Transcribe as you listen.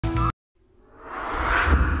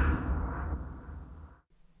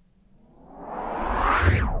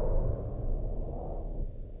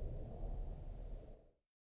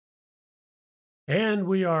And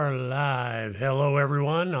we are live. Hello,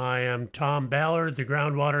 everyone. I am Tom Ballard, the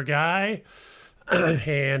Groundwater Guy.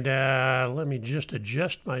 and let me just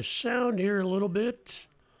adjust my sound here a little bit.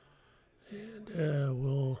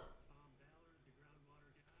 And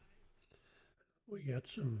we got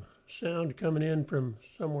some sound coming in from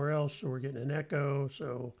somewhere else, so we're getting an echo.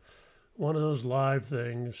 So one of those live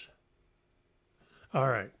things. All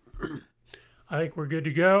right. I think we're good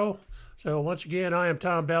to go. So once again, I am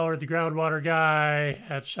Tom Ballard, the Groundwater Guy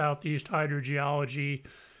at Southeast Hydrogeology,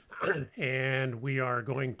 and we are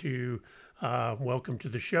going to welcome to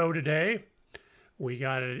the show today. We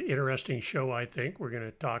got an interesting show, I think. We're going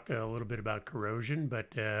to talk a little bit about corrosion,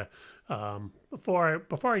 but before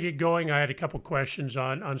I get going, I had a couple questions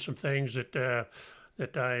on some things that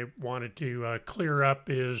I wanted to clear up.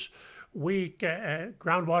 Is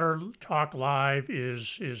Groundwater Talk Live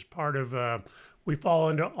is part of. We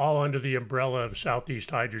fall all under the umbrella of Southeast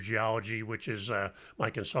Hydrogeology, which is my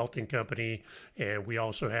consulting company, and we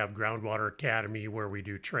also have Groundwater Academy where we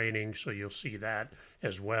do training. So you'll see that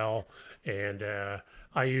as well. And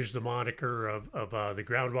I use the moniker of the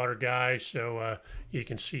Groundwater Guy, so you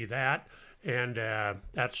can see that. And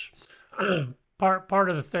that's part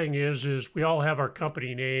of the thing is we all have our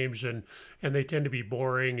company names, and they tend to be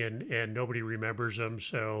boring, and nobody remembers them.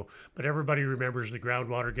 So but everybody remembers the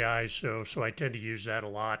Groundwater Guys, so I tend to use that a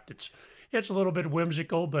lot. It's a little bit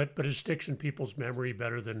whimsical, but it sticks in people's memory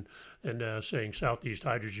better than saying Southeast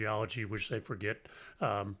Hydrogeology, which they forget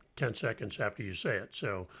 10 seconds after you say it.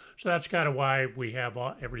 So that's kind of why we have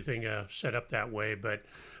everything set up that way. But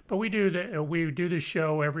we do this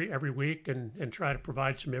show every week and try to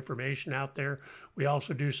provide some information out there. We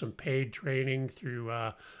also do some paid training through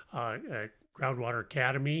Groundwater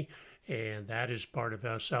Academy, and that is part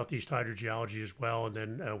of Southeast Hydrogeology as well. And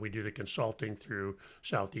then we do the consulting through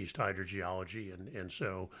Southeast Hydrogeology, and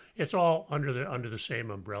so it's all under the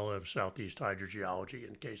same umbrella of Southeast Hydrogeology.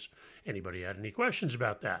 In case anybody had any questions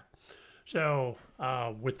about that. So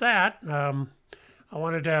with that. I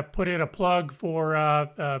wanted to put in a plug for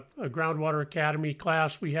a Groundwater Academy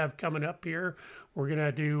class we have coming up here. We're going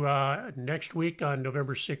to do next week on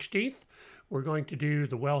November 16th. We're going to do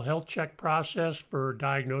the well health check process for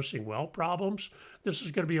diagnosing well problems. This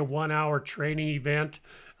is going to be a 1-hour training event.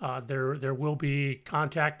 There will be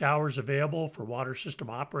contact hours available for water system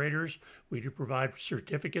operators. We do provide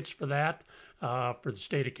certificates for that. For the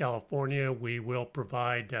state of California, we will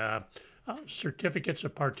provide certificates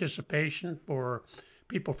of participation for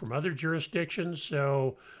people from other jurisdictions.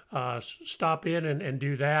 So stop in and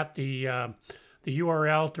do that. The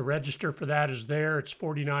URL to register for that is there. It's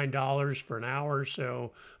 $49 for an hour or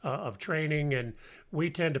so of training, and we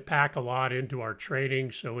tend to pack a lot into our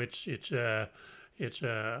training, so it's a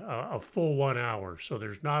full 1 hour. So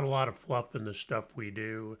there's not a lot of fluff in the stuff we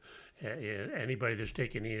do. Anybody that's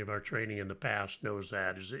taken any of our training in the past knows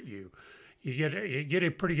that is that you get a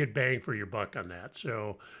pretty good bang for your buck on that.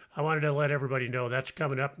 So I wanted to let everybody know that's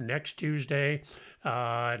coming up next Tuesday,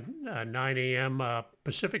 9 a.m.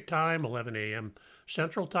 Pacific time, 11 a.m.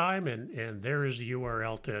 Central time, and there is the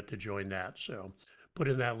URL to join that. So put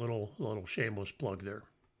in that little shameless plug there.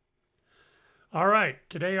 All right,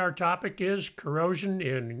 today our topic is corrosion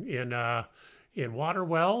in water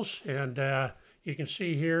wells, and you can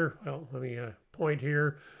see here. Well, let me point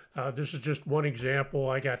here. This is just one example.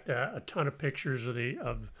 I got a ton of pictures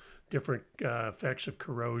of different effects of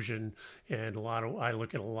corrosion, and I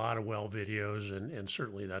look at a lot of well videos, and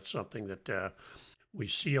certainly that's something that we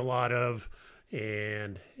see a lot of,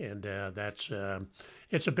 and that's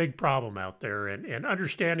it's a big problem out there, and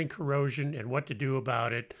understanding corrosion and what to do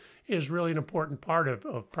about it is really an important part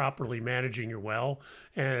of properly managing your well,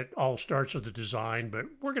 and it all starts with the design. But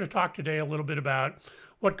we're going to talk today a little bit about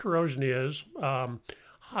what corrosion is,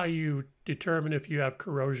 how you determine if you have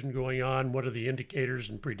corrosion going on, what are the indicators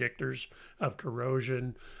and predictors of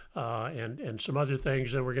corrosion, and some other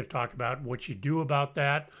things. Then we're going to talk about what you do about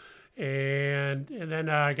that, and then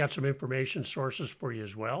I got some information sources for you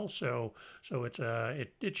as well. So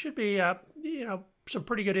it should be some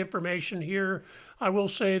pretty good information here. I will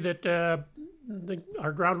say that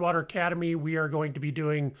our Groundwater Academy, we are going to be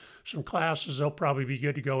doing some classes. They'll probably be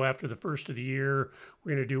good to go after the first of the year.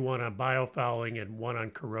 We're going to do one on biofouling and one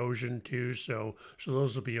on corrosion too. So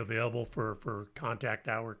those will be available for contact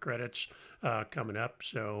hour credits coming up.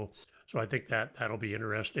 So I think that'll be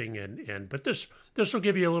interesting. But this will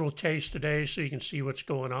give you a little taste today, so you can see what's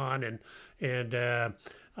going on. But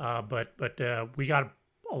we got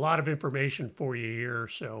a lot of information for you here.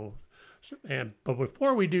 But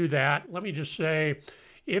before we do that, let me just say,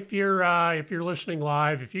 if you're listening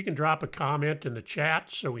live, if you can drop a comment in the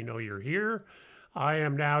chat so we know you're here. I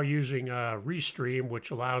am now using Restream,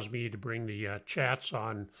 which allows me to bring the chats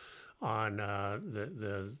on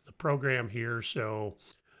the program here. So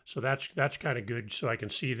that's kind of good. So I can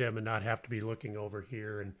see them and not have to be looking over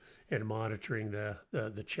here and monitoring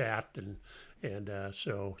the chat and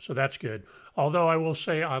so that's good. Although I will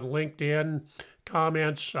say on LinkedIn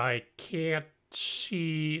comments, I can't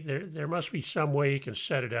see there must be some way you can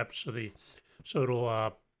set it up so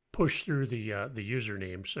it'll push through the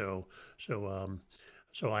username. So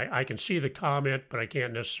I can see the comment, but I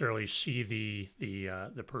can't necessarily see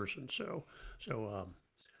the person.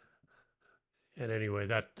 And anyway,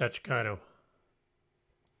 that's kind of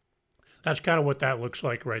what that looks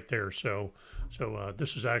like right there. So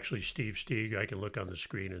this is actually Steve Stieg. I can look on the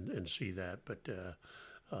screen and see that. But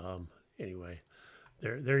anyway,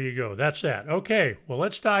 there you go. That's that. Okay. Well,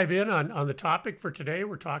 let's dive in on the topic for today.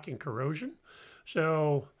 We're talking corrosion.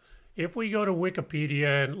 So if we go to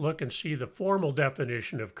Wikipedia and look and see the formal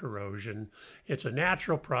definition of corrosion, it's a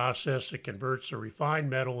natural process that converts a refined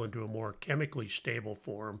metal into a more chemically stable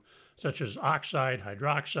form, such as oxide,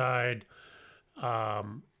 hydroxide,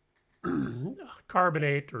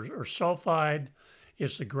 carbonate, or sulfide.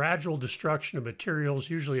 It's the gradual destruction of materials,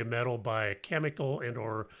 usually a metal, by a chemical and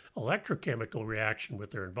or electrochemical reaction with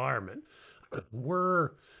their environment.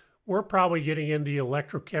 We're probably getting in the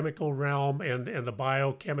electrochemical realm and the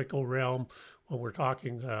biochemical realm when we're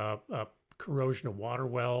talking corrosion of water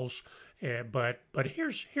wells. But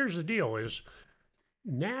here's the deal: is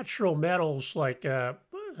natural metals like,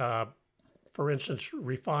 for instance,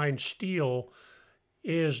 refined steel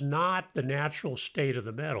is not the natural state of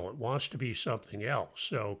the metal. It wants to be something else.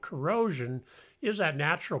 So corrosion is that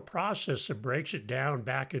natural process that breaks it down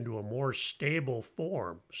back into a more stable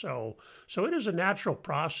form. So it is a natural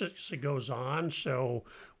process that goes on. So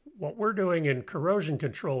what we're doing in corrosion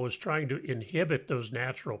control is trying to inhibit those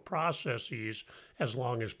natural processes as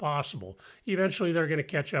long as possible. Eventually, they're going to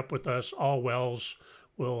catch up with us. All wells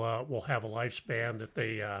will have a lifespan that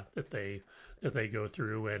they go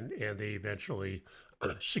through, and they eventually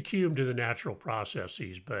succumb to the natural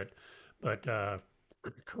processes. But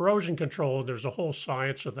corrosion control, there's a whole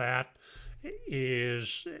science of that,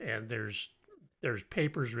 and there's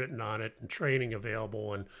papers written on it and training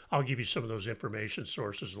available, and I'll give you some of those information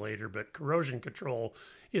sources later. But corrosion control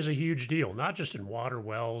is a huge deal, not just in water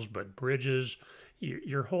wells, but bridges,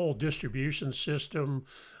 your whole distribution system,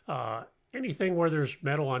 anything where there's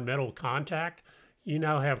metal on metal contact. You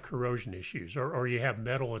now have corrosion issues, or you have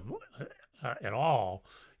metal at all,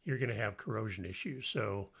 you're going to have corrosion issues.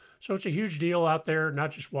 So it's a huge deal out there,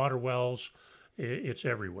 not just water wells, it's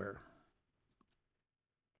everywhere.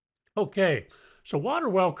 Okay, so water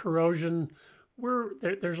well corrosion,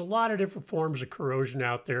 there's a lot of different forms of corrosion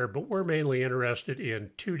out there, but we're mainly interested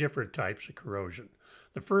in two different types of corrosion.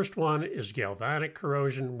 The first one is galvanic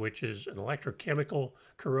corrosion, which is an electrochemical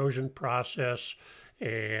corrosion process,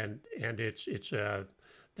 and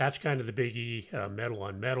that's kind of the biggie, metal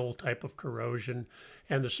on metal type of corrosion.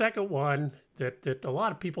 And the second one that a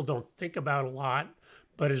lot of people don't think about a lot,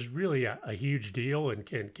 but is really a huge deal and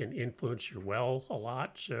can influence your well a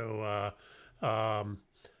lot. So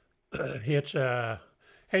it's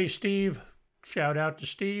hey Steve, shout out to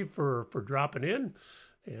Steve for dropping in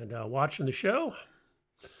and watching the show.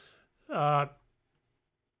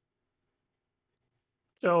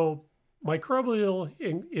 So microbial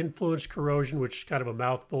influence corrosion, which is kind of a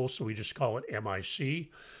mouthful, so we just call it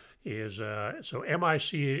MIC, is so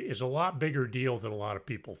MIC is a lot bigger deal than a lot of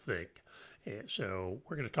people think. And so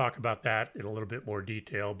we're going to talk about that in a little bit more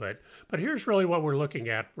detail. But here's really what we're looking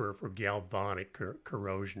at for galvanic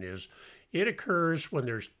corrosion is it occurs when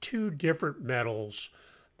there's two different metals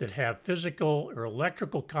that have physical or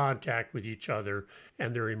electrical contact with each other,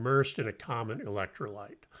 and they're immersed in a common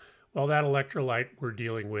electrolyte. Well, that electrolyte we're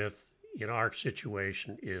dealing with in our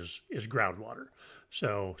situation is groundwater.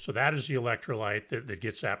 So that is the electrolyte that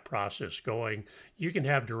gets that process going. You can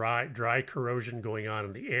have dry corrosion going on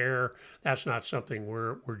in the air. That's not something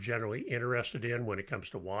we're generally interested in when it comes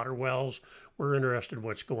to water wells. We're interested in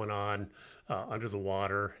what's going on under the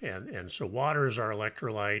water, and so water is our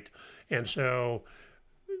electrolyte. And so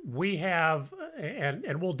we have,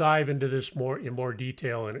 and we'll dive into this in more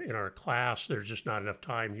detail in our class. There's just not enough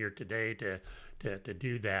time here today to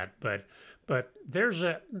do that, but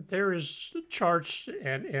there is charts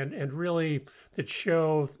and really that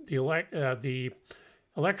show the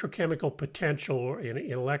electrochemical potential in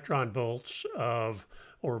electron volts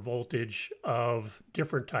or voltage of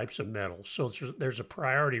different types of metals. So there's a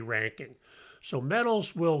priority ranking. So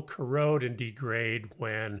metals will corrode and degrade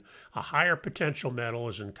when a higher potential metal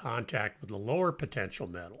is in contact with a lower potential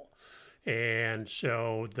metal. And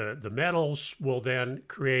so the metals will then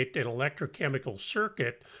create an electrochemical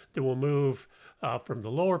circuit that will move from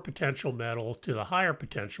the lower potential metal to the higher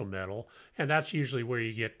potential metal. And that's usually where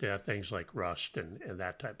you get things like rust and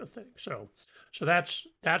that type of thing. So that's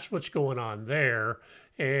what's going on there.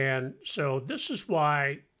 And so this is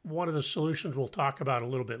why one of the solutions we'll talk about a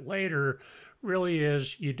little bit later really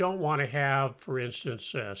is you don't want to have, for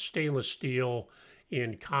instance, stainless steel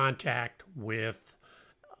in contact with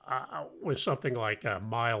something like a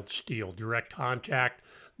mild steel, direct contact.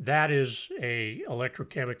 That is a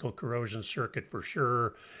electrochemical corrosion circuit for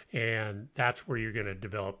sure, and that's where you're going to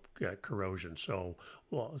develop corrosion. So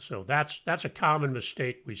that's a common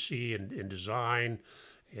mistake we see in design.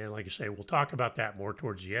 And like I say, we'll talk about that more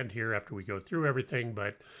towards the end here after we go through everything.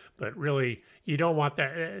 But really, you don't want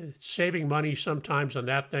that. Saving money sometimes on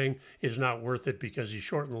that thing is not worth it because you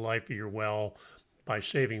shorten the life of your well by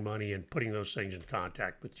saving money and putting those things in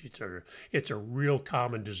contact with each other. It's a real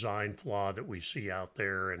common design flaw that we see out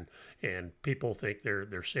there, and people think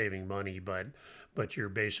they're saving money, but you're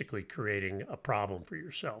basically creating a problem for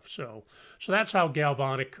yourself. So that's how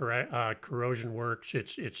galvanic corrosion works.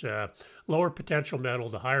 It's a lower potential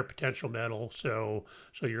metal to higher potential metal. So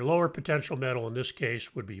your lower potential metal in this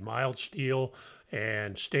case would be mild steel,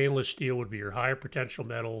 and stainless steel would be your higher potential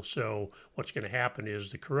metal. So what's going to happen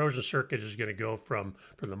is the corrosion circuit is going to go from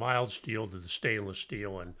the mild steel to the stainless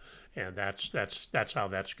steel, and that's how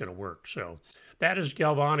that's going to work. So that is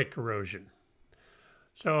galvanic corrosion.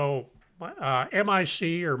 So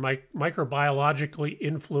MIC, or microbiologically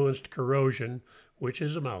influenced corrosion, which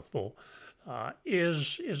is a mouthful,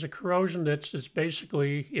 is a corrosion that's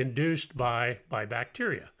basically induced by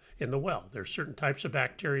bacteria in the well. There's certain types of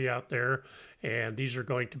bacteria out there, and these are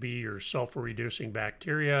going to be your sulfur-reducing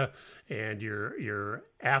bacteria and your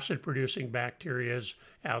acid-producing bacterias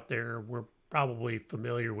out there. We're probably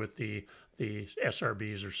familiar with the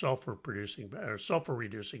SRBs, or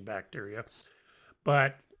sulfur-reducing bacteria,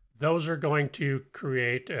 but those are going to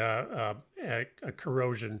create a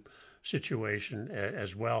corrosion situation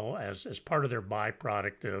as well as part of their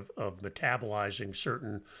byproduct of metabolizing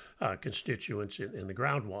certain constituents in the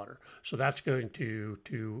groundwater. So that's going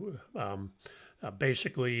to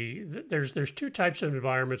basically, there's two types of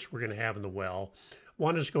environments we're going to have in the well.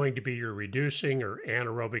 One is going to be your reducing or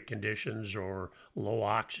anaerobic conditions or low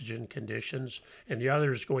oxygen conditions, and the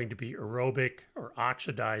other is going to be aerobic or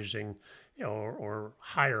oxidizing or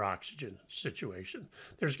higher oxygen situation.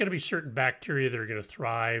 There's going to be certain bacteria that are going to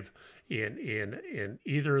thrive in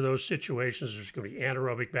either of those situations. There's going to be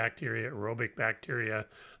anaerobic bacteria, aerobic bacteria.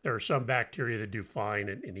 There are some bacteria that do fine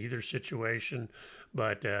in either situation,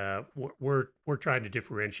 but we're trying to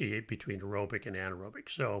differentiate between aerobic and anaerobic.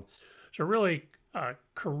 So really,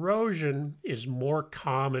 corrosion is more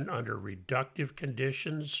common under reductive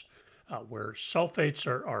conditions where sulfates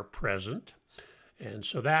are present. And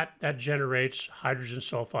so that generates hydrogen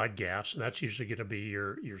sulfide gas, and that's usually going to be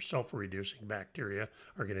your sulfur-reducing bacteria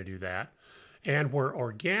are going to do that. And where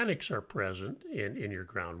organics are present in your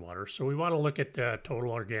groundwater, so we want to look at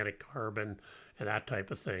total organic carbon and that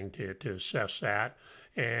type of thing to assess that.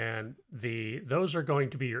 And those are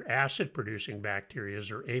going to be your acid-producing bacteria,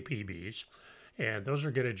 or APBs, and those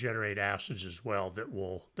are going to generate acids as well that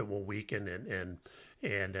will weaken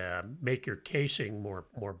and make your casing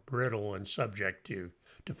more brittle and subject to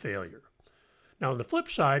failure. Now, on the flip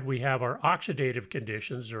side, we have our oxidative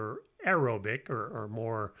conditions, or aerobic, or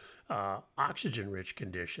more oxygen-rich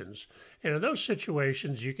conditions. And in those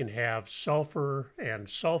situations, you can have sulfur and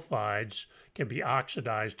sulfides can be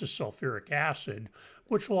oxidized to sulfuric acid,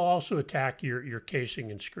 which will also attack your casing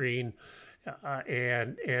and screen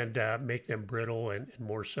and make them brittle and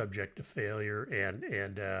more subject to failure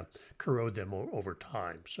and corrode them over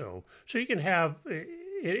time. So you can have,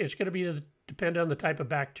 it's going to depend on the type of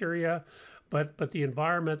bacteria, but the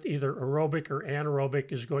environment, either aerobic or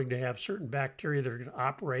anaerobic, is going to have certain bacteria that are going to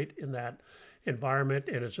operate in that environment,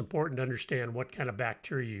 and it's important to understand what kind of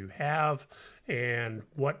bacteria you have and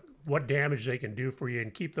what damage they can do for you,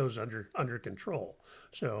 and keep those under control.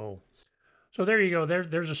 So there you go.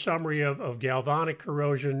 There's a summary of galvanic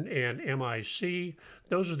corrosion and MIC.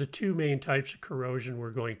 Those are the two main types of corrosion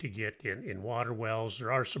we're going to get in water wells.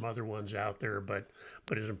 There are some other ones out there, but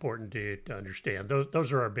it's important to understand.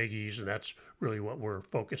 Those are our biggies, and that's really what we're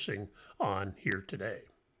focusing on here today.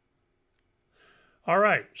 All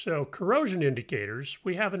right, so corrosion indicators.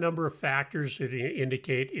 We have a number of factors that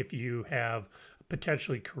indicate if you have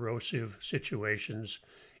potentially corrosive situations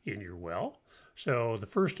in your well. So the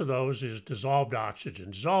first of those is dissolved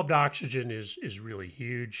oxygen. Dissolved oxygen is really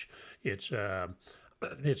huge. It's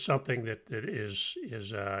something that is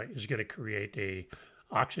going to create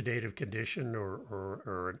oxidative condition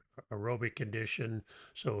or an aerobic condition,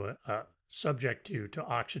 so subject to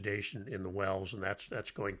oxidation in the wells, and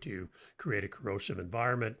that's going to create a corrosive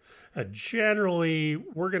environment. Generally,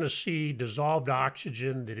 we're going to see dissolved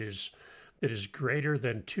oxygen that is greater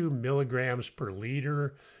than 2 milligrams per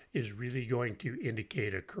liter is really going to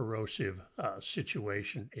indicate a corrosive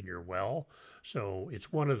situation in your well. So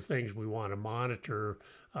it's one of the things we want to monitor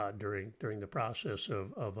during the process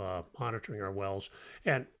of monitoring our wells.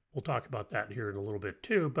 And we'll talk about that here in a little bit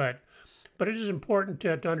too. But it is important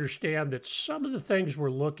to understand that some of the things we're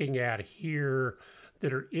looking at here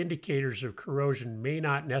that are indicators of corrosion may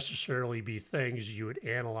not necessarily be things you would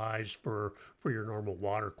analyze for your normal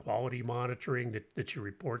water quality monitoring that you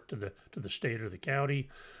report to the state or the county.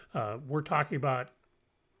 We're talking about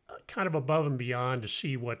kind of above and beyond to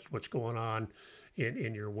see what's going on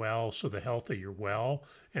in your well, so the health of your well.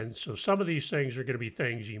 And so some of these things are going to be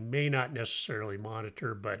things you may not necessarily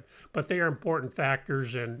monitor, but they are important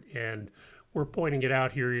factors, and we're pointing it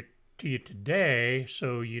out here to you today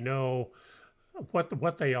so you know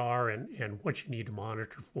what they are and what you need to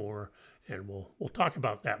monitor for. And we'll talk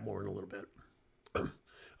about that more in a little bit.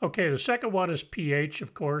 Okay, the second one is pH,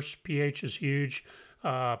 of course. pH is huge.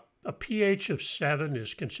 A pH of 7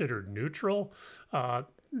 is considered neutral.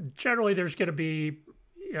 Generally, there's going to be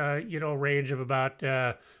a range of about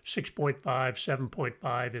 6.5,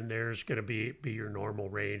 7.5 in there is going to be your normal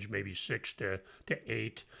range. Maybe 6 to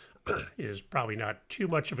 8 is probably not too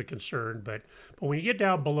much of a concern. But when you get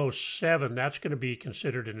down below 7, that's going to be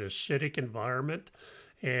considered an acidic environment.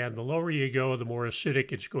 And the lower you go, the more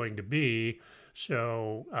acidic it's going to be.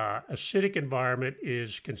 So acidic environment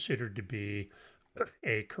is considered to be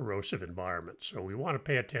a corrosive environment. So we want to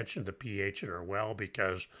pay attention to the pH in our well,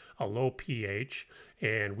 because a low pH,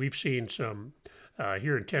 and we've seen some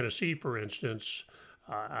here in Tennessee, for instance,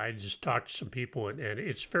 I just talked to some people, and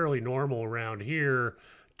it's fairly normal around here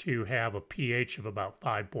to have a pH of about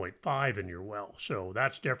 5.5 in your well. So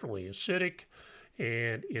that's definitely acidic,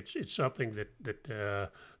 and it's something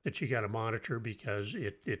that you got to monitor, because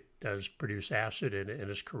it does produce acid and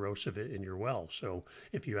is corrosive in your well. So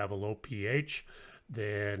if you have a low pH,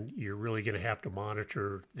 then you're really going to have to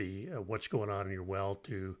monitor the what's going on in your well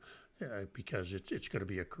because it's going to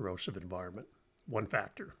be a corrosive environment. One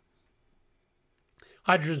factor.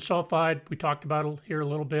 Hydrogen sulfide, we talked about here a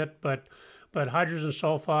little bit, but hydrogen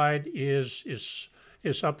sulfide is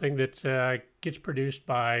something that gets produced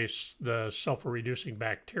by the sulfur-reducing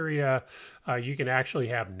bacteria. You can actually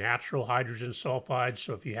have natural hydrogen sulfide.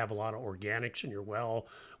 So if you have a lot of organics in your well,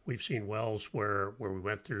 we've seen wells where we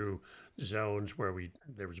went through zones where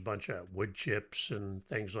there was a bunch of wood chips and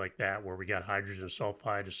things like that, where we got hydrogen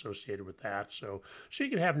sulfide associated with that. So you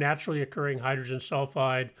can have naturally occurring hydrogen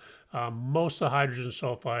sulfide. Most of the hydrogen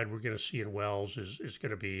sulfide we're going to see in wells is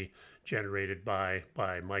going to be generated by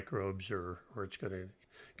microbes, or it's going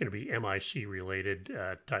to be MIC related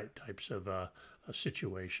types of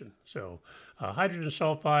situation. So hydrogen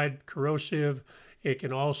sulfide, corrosive. It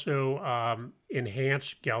can also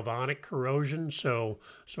enhance galvanic corrosion. So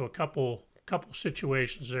a couple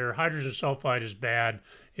situations there. Hydrogen sulfide is bad.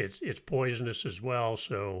 It's poisonous as well.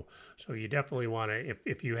 So you definitely want to,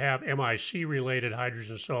 if you have MIC related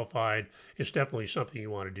hydrogen sulfide, it's definitely something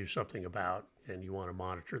you want to do something about, and you want to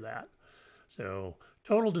monitor that. So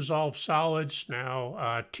total dissolved solids.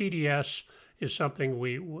 Now TDS is something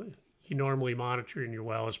you normally monitor in your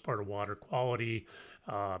well as part of water quality.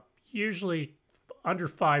 Usually under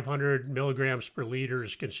 500 milligrams per liter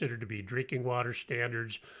is considered to be drinking water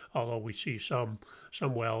standards, although we see some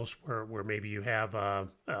wells where maybe you have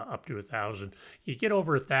up to 1,000. You get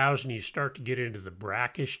over 1,000, you start to get into the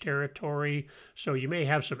brackish territory. So you may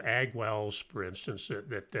have some ag wells, for instance,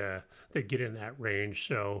 that get in that range.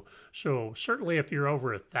 So certainly if you're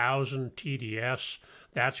over 1,000 TDS,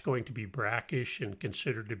 that's going to be brackish and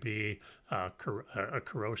considered to be a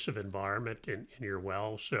corrosive environment in your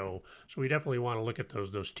well. So we definitely want to look at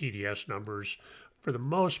those TDS numbers. For the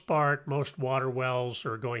most part, most water wells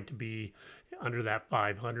are going to be under that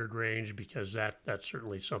 500 range, because that's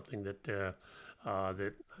certainly something that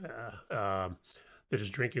is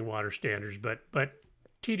drinking water standards. But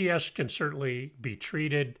TDS can certainly be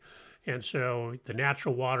treated. And so the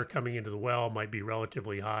natural water coming into the well might be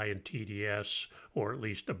relatively high in TDS, or at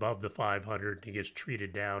least above the 500, and it gets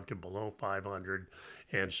treated down to below 500.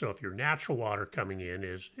 And so if your natural water coming in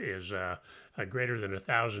is greater than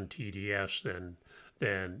 1,000 TDS,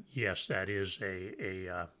 then yes, that is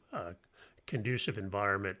a conducive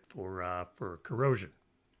environment for corrosion.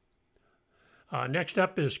 Next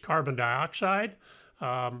up is carbon dioxide.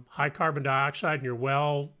 High carbon dioxide in your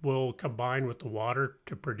well will combine with the water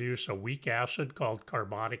to produce a weak acid called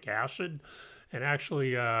carbonic acid. And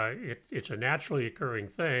actually, it's a naturally occurring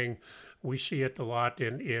thing. We see it a lot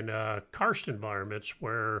in karst environments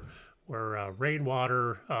where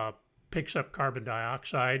rainwater picks up carbon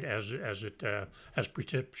dioxide as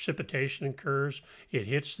precipitation occurs. It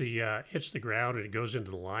hits the ground and it goes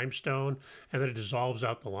into the limestone, and then it dissolves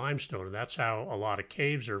out the limestone. And that's how a lot of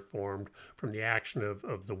caves are formed, from the action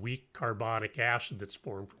of the weak carbonic acid that's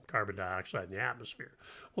formed from carbon dioxide in the atmosphere.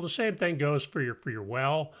 Well, the same thing goes for your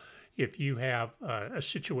well. If you have a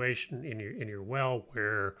situation in your well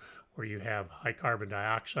where you have high carbon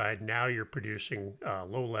dioxide, now you're producing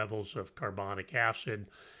low levels of carbonic acid.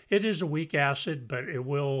 It is a weak acid, but it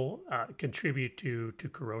will contribute to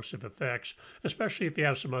corrosive effects, especially if you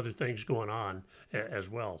have some other things going on as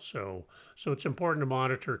well. So it's important to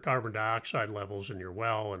monitor carbon dioxide levels in your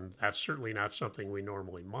well, and that's certainly not something we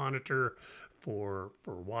normally monitor for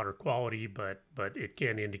water quality, but it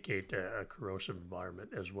can indicate a corrosive environment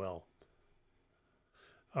as well.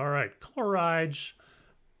 All right, chlorides,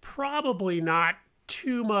 probably not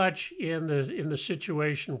too much in the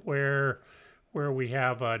situation where we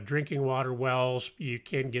have drinking water wells. You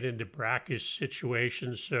can get into brackish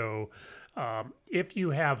situations. So if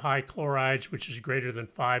you have high chlorides, which is greater than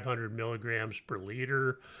 500 milligrams per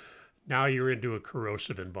liter, now you're into a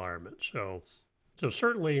corrosive environment. So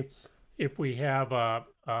certainly, if we have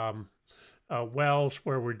wells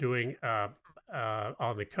where we're doing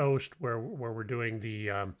on the coast where we're doing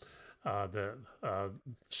the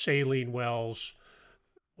saline wells,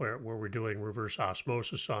 where we're doing reverse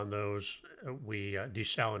osmosis on those, we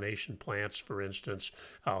desalination plants, for instance,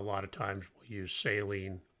 a lot of times we'll use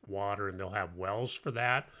saline water, and they'll have wells for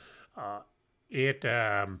that. You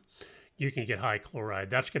can get high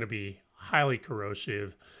chloride. That's going to be highly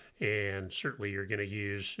corrosive, and certainly you're going to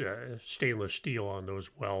use stainless steel on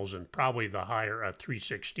those wells, and probably the higher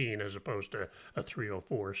 316 as opposed to a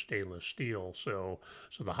 304 stainless steel. So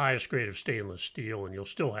the highest grade of stainless steel, and you'll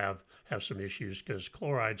still have some issues because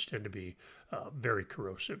chlorides tend to be very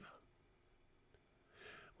corrosive.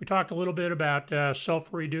 We talked a little bit about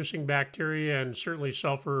sulfur-reducing bacteria, and certainly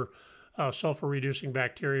sulfur-reducing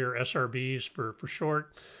bacteria, or SRBs for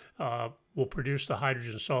short, will produce the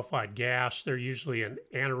hydrogen sulfide gas. They're usually an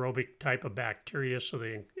anaerobic type of bacteria, so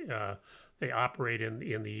they operate in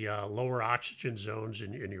the lower oxygen zones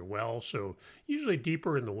in your well, so usually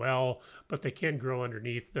deeper in the well, but they can grow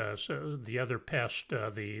underneath so the other pest,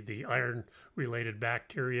 the iron-related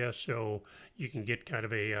bacteria. So you can get kind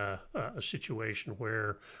of a situation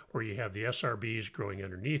where you have the SRBs growing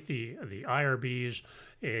underneath the IRBs,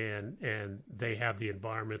 and they have the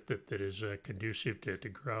environment that is conducive to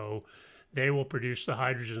grow. They will produce the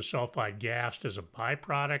hydrogen sulfide gas as a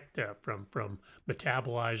byproduct from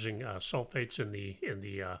metabolizing sulfates in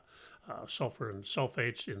the sulfur and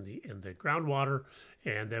sulfates in the groundwater,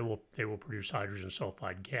 and then they will produce hydrogen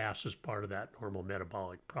sulfide gas as part of that normal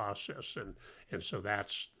metabolic process, and so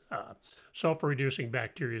that's sulfur-reducing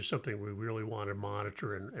bacteria is something we really want to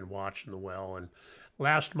monitor and watch in the well. And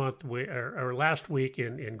last week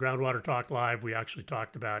in Groundwater Talk Live, we actually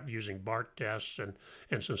talked about using BART tests and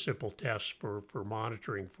some simple tests for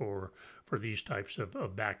monitoring for these types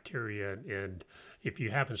of bacteria. And if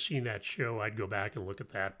you haven't seen that show, I'd go back and look at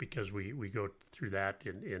that, because we go through that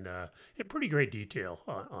in pretty great detail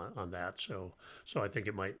on that. So I think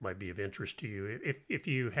it might be of interest to you if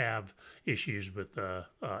you have issues with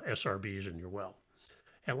SRBs in your well.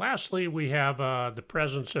 And lastly, we have the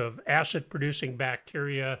presence of acid-producing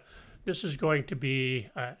bacteria. This is going to be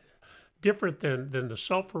different than the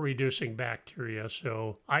sulfur-reducing bacteria.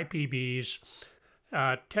 So IPBs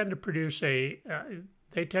tend to produce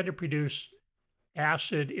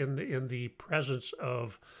acid in the presence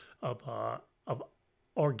of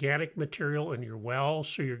organic material in your well.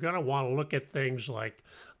 So you're going to want to look at things like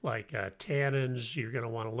tannins. You're going to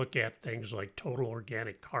want to look at things like total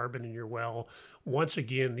organic carbon in your well. Once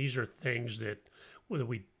again, these are things that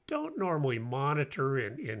we don't normally monitor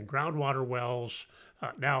in groundwater wells.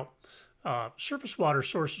 Now, surface water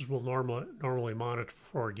sources will normally monitor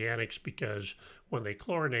for organics, because when they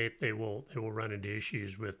chlorinate, they will run into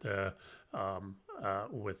issues with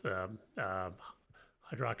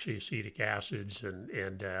hydroxyacetic acids and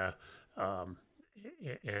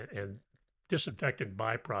disinfectant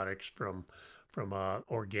byproducts from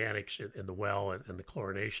organics in the well and the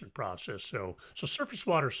chlorination process. So surface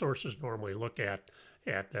water sources normally look at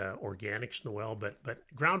organics in the well, but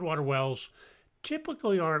groundwater wells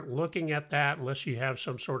typically aren't looking at that unless you have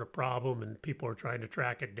some sort of problem and people are trying to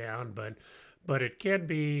track it down. but it can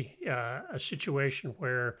be a situation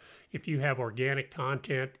where if you have organic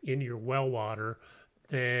content in your well water,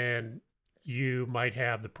 then you might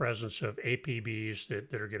have the presence of APBs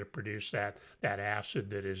that are going to produce that acid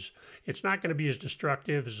that is, it's not going to be as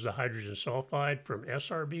destructive as the hydrogen sulfide from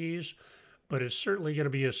SRBs, but it's certainly going to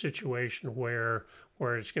be a situation where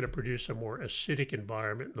it's going to produce a more acidic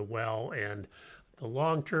environment in the well, and the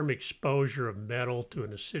long-term exposure of metal to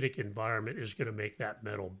an acidic environment is going to make that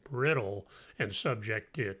metal brittle and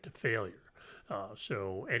subject to failure.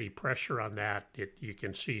 So any pressure on that, you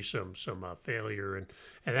can see some failure, and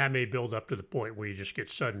that may build up to the point where you just get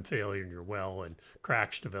sudden failure in your well and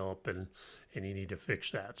cracks develop, and you need to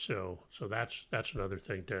fix that. So that's another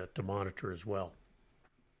thing to monitor as well.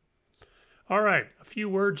 All right, a few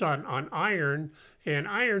words on iron, and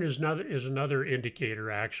iron is another indicator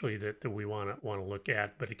actually that we want to look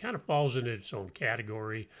at, but it kind of falls into its own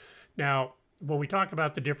category. Now, when we talk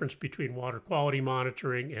about the difference between water quality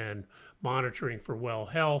monitoring and monitoring for well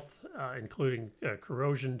health, including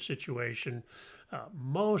corrosion situation,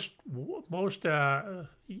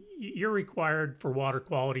 you're required for water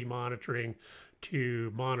quality monitoring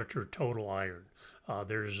to monitor total iron.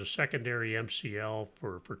 There's a secondary MCL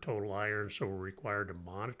for total iron, so we're required to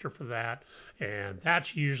monitor for that, and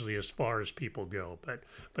that's usually as far as people go.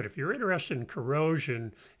 But if you're interested in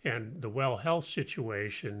corrosion and the well health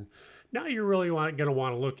situation, now you're really going to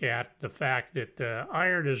want to look at the fact that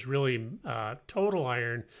iron is really, total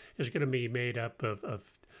iron is going to be made up of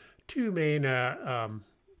two main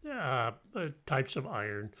types of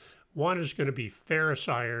iron. One is going to be ferrous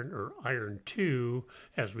iron, or iron 2,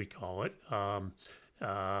 as we call it, and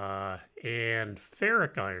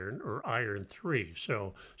ferric iron, or iron 3.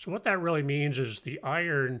 So what that really means is the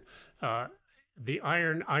iron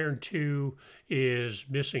 2 is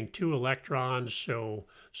missing 2 electrons. So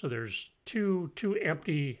there's two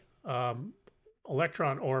empty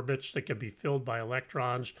electron orbits that can be filled by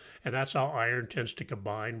electrons, and that's how iron tends to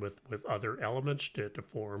combine with other elements to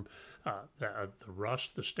form the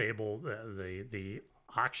rust, the stable, the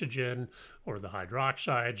oxygen, or the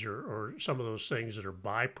hydroxides, or some of those things that are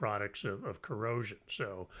byproducts of corrosion.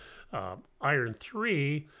 So iron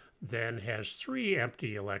 3 then has 3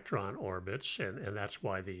 empty electron orbits, and that's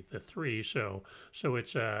why the 3. So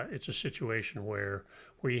it's a situation where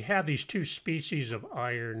you have these 2 species of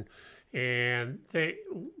iron, and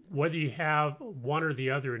whether you have one or the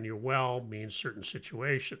other in your well means certain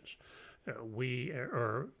situations.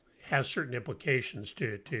 Has certain implications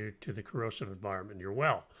to the corrosive environment in your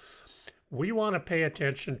well. We want to pay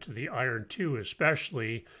attention to the iron 2,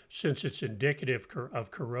 especially since it's indicative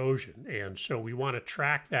of corrosion, and so we want to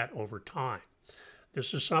track that over time.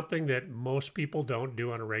 This is something that most people don't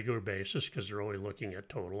do on a regular basis because they're only looking at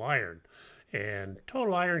total iron. And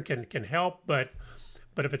total iron can help, but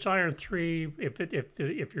if it's iron 3,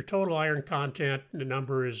 if your total iron content, the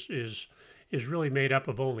number is really made up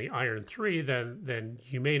of only iron 3, then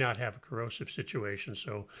you may not have a corrosive situation.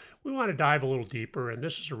 So we want to dive a little deeper, and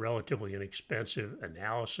this is a relatively inexpensive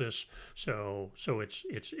analysis. So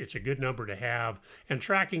it's a good number to have, and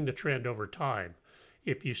tracking the trend over time.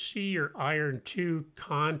 If you see your iron 2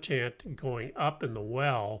 content going up in the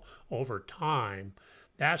well over time,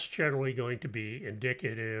 that's generally going to be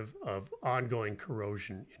indicative of ongoing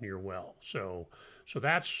corrosion in your well. So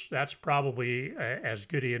that's probably as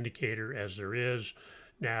good an indicator as there is.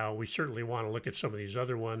 Now, we certainly want to look at some of these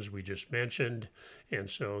other ones we just mentioned, and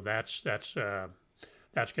so that's going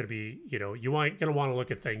to be, you might going to want to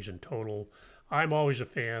look at things in total. I'm always a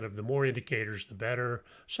fan of the more indicators, the better.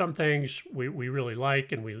 Some things we really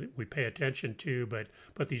like and we pay attention to,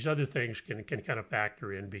 but these other things can kind of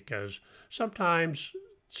factor in, because sometimes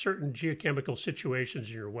certain geochemical situations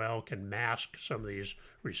in your well can mask some of these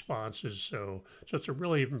responses. So it's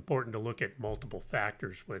really important to look at multiple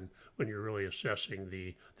factors when you're really assessing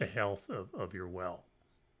the health of your well.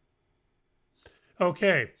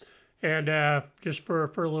 Okay, and just for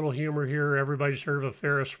a little humor here, everybody's heard of a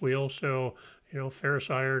Ferris wheel. So ferrous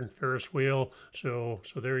iron, Ferris wheel. So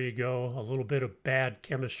there you go. A little bit of bad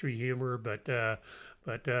chemistry humor, but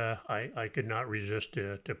I could not resist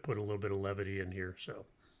to put a little bit of levity in here. So.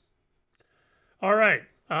 All right.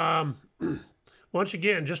 Once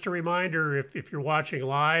again, just a reminder, if you're watching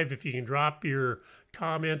live, if you can drop your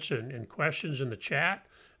comments and questions in the chat,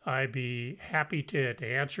 I'd be happy to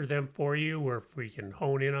answer them for you, or if we can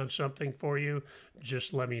hone in on something for you,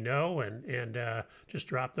 just let me know and just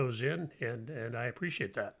drop those in, and I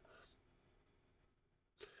appreciate that.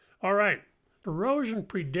 All right. Corrosion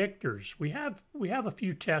predictors. We have a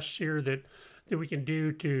few tests here that we can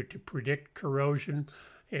do to predict corrosion.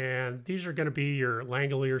 And these are going to be your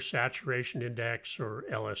Langolier Saturation Index, or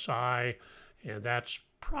LSI, And that's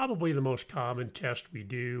probably the most common test we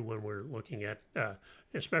do when we're looking at,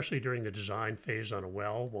 especially during the design phase on a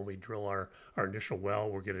well. When we drill our initial well,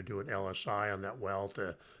 we're going to do an LSI on that well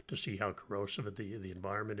to see how corrosive the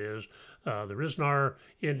environment is. The RISNAR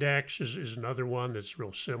index is another one that's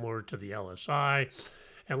real similar to the LSI.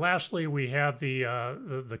 And lastly, we have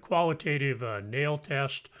the qualitative nail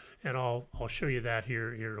test, and I'll show you that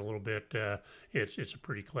here in a little bit. It's a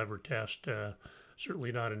pretty clever test.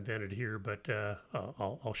 Certainly not invented here, but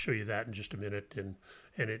I'll show you that in just a minute, and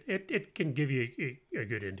it can give you a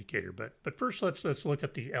good indicator. But first, let's look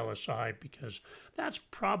at the LSI, because that's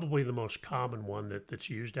probably the most common one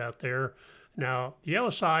that's used out there. Now, the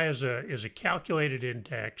LSI is a calculated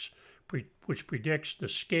index which predicts the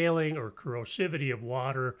scaling or corrosivity of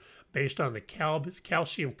water based on the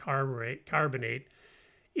calcium carbonate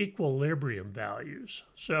equilibrium values.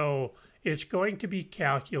 So it's going to be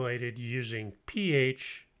calculated using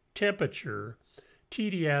pH, temperature,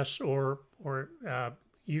 TDS, or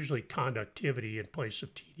usually conductivity in place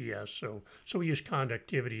of TDS. So we use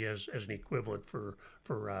conductivity as an equivalent for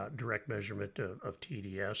direct measurement of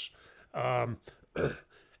TDS.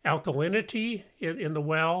 Alkalinity in the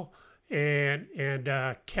well, and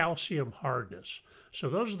calcium hardness. So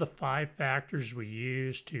those are the 5 factors we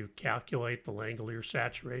use to calculate the Langelier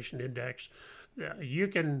saturation index. You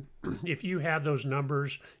can, if you have those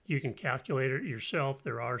numbers, you can calculate it yourself.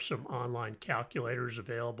 There are some online calculators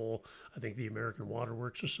available. I think the American Water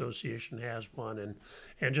Works Association has one,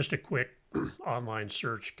 and just a quick online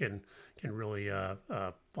search can really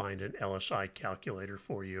find an LSI calculator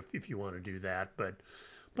for you if you want to do that.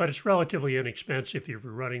 But it's relatively inexpensive if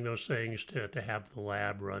you're running those things to have the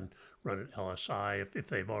lab run an LSI if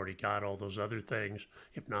they've already got all those other things.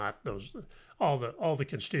 If not, all the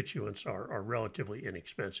constituents are relatively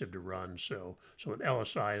inexpensive to run. So an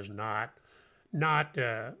LSI is not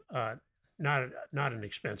an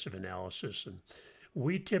expensive analysis. And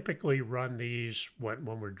we typically run these when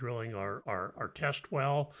we're drilling our test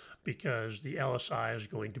well, because the LSI is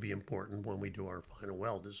going to be important when we do our final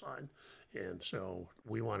well design. And so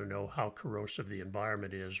we want to know how corrosive the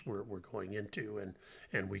environment is we're going into,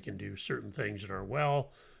 and we can do certain things in our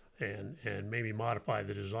well and maybe modify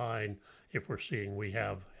the design if we're seeing we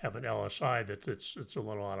have an LSI that's a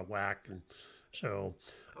little out of whack. And so,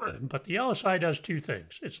 but the LSI does 2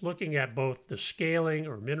 things. It's looking at both the scaling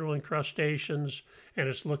or mineral incrustations, and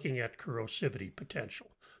it's looking at corrosivity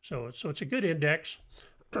potential. So it's a good index.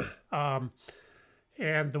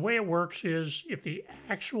 And the way it works is if the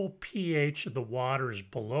actual pH of the water is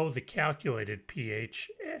below the calculated pH,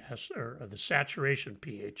 or the saturation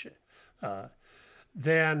pH,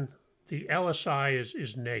 then the LSI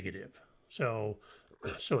is negative. So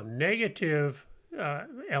a negative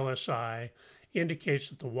LSI indicates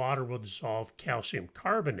that the water will dissolve calcium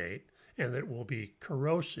carbonate and that it will be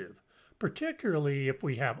corrosive, particularly if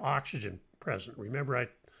we have oxygen present. Remember, I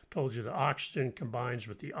told you the oxygen combines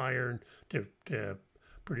with the iron to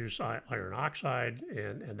produce iron oxide,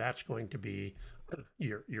 and that's going to be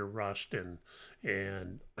your rust,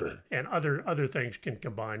 and other things can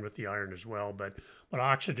combine with the iron as well. But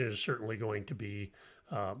oxygen is certainly going to be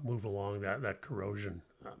move along that corrosion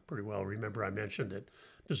pretty well. Remember, I mentioned that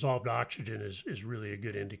dissolved oxygen is really a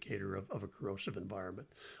good indicator of a corrosive environment.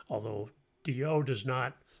 Although DO does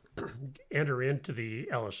not enter into the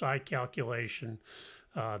LSI calculation,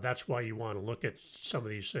 that's why you want to look at some of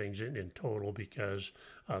these things in total, because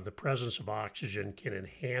the presence of oxygen can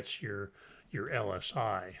enhance your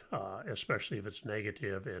LSI, especially if it's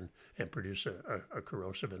negative, and produce a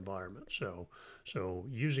corrosive environment. So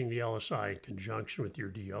using the LSI in conjunction with your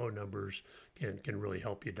DO numbers can really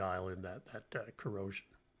help you dial in that corrosion.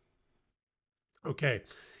 Okay,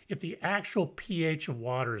 if the actual pH of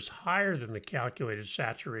water is higher than the calculated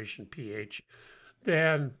saturation pH,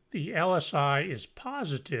 then the LSI is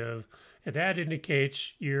positive, and that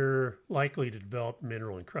indicates you're likely to develop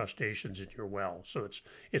mineral incrustations in your well. So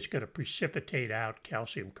it's going to precipitate out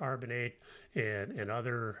calcium carbonate and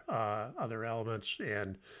other elements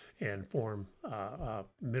and form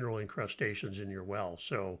mineral incrustations in your well.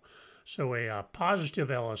 So a positive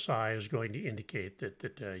LSI is going to indicate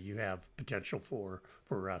that you have potential for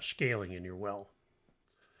scaling in your well.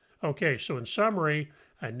 Okay, so in summary,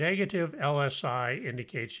 a negative LSI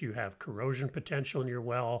indicates you have corrosion potential in your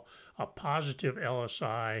well. A positive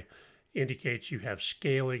LSI indicates you have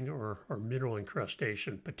scaling or mineral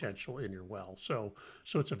incrustation potential in your well. So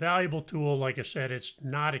it's a valuable tool. Like I said, it's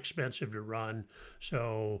not expensive to run.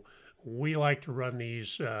 So we like to run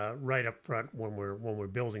these right up front when we're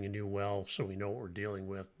building a new well, so we know what we're dealing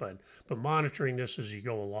with. But monitoring this as you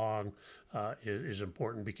go along is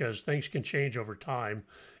important because things can change over time,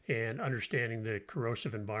 and understanding the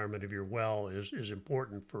corrosive environment of your well is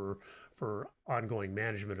important for ongoing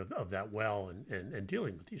management of that well and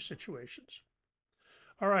dealing with these situations.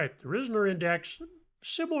 All right, the Risner index,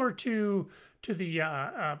 similar to the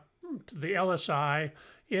LSI,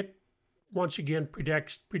 it once again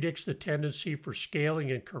predicts the tendency for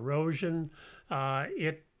scaling and corrosion.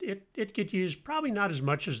 It gets used probably not as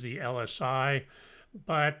much as the LSI,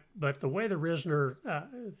 but the way the Risner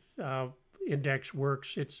index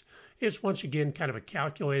works, it's once again kind of a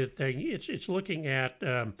calculated thing. It's looking at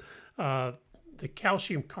the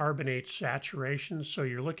calcium carbonate saturation. So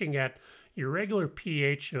you're looking at your regular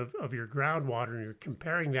pH of your groundwater, and you're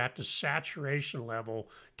comparing that to saturation level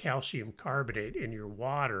calcium carbonate in your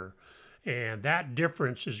water, and that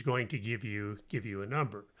difference is going to give you a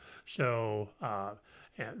number. So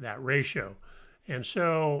that ratio, and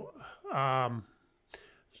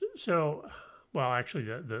well, actually,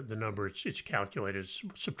 the number it's calculated, it's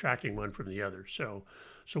subtracting one from the other. So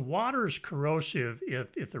water is corrosive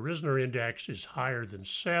if the Risner index is higher than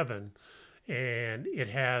 7, and it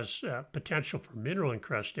has potential for mineral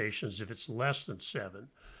incrustations if it's less than 7.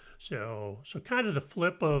 So kind of the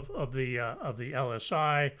flip of the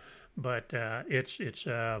LSI, but it's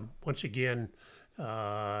once again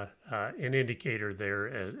an indicator there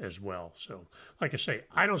as well. So like I say,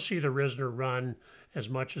 I don't see the Risner run as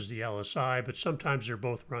much as the LSI, but sometimes they're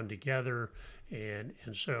both run together, and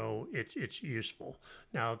so it's useful.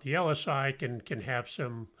 Now the LSI can have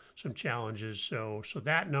some challenges, so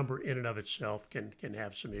that number in and of itself can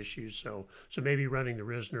have some issues. So maybe running the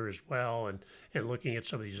Risner as well, and looking at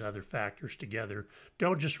some of these other factors together.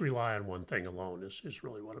 Don't just rely on one thing alone is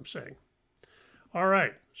really what I'm saying. All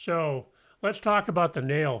right, so let's talk about the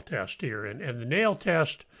nail test here, and the nail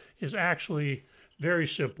test is actually very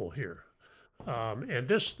simple here. And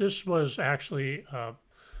this was actually,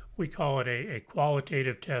 we call it a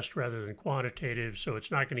qualitative test rather than quantitative, so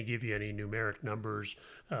it's not going to give you any numeric numbers,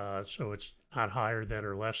 so it's not higher than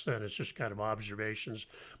or less than, it's just kind of observations.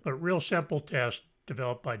 But real simple test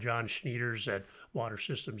developed by John Schneiders at Water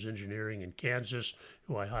Systems Engineering in Kansas,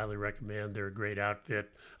 who I highly recommend. They're a great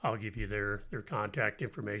outfit. I'll give you their contact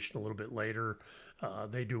information a little bit later.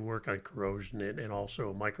 They do work on corrosion and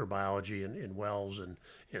also microbiology in wells, and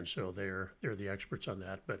so they're the experts on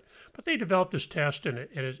that. But they developed this test, and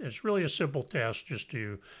it's really a simple test just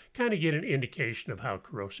to kind of get an indication of how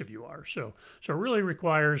corrosive you are. So it really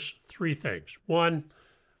requires 3 things. One,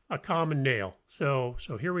 a common nail. So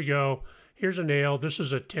here we go. Here's a nail. This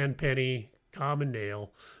is a 10-penny common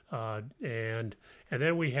nail, and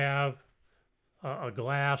then we have a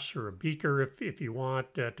glass or a beaker if you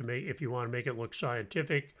want to make it look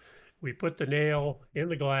scientific. We put the nail in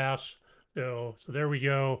the glass. So there we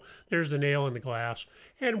go. There's the nail in the glass,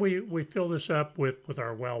 and we fill this up with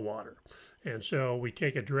our well water. And so we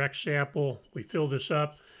take a direct sample. We fill this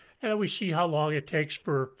up, and then we see how long it takes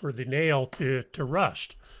for the nail to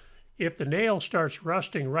rust. If the nail starts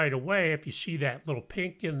rusting right away, if you see that little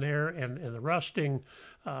pink in there and the rusting,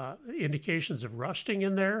 indications of rusting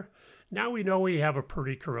in there, now we know we have a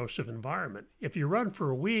pretty corrosive environment. If you run for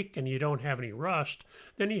a week and you don't have any rust,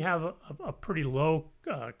 then you have a pretty low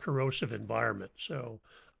corrosive environment. So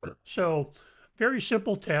very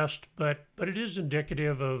simple test, but it is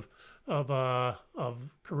indicative of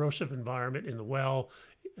corrosive environment in the well.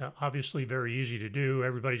 Obviously very easy to do.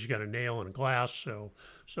 Everybody's got a nail and a glass, so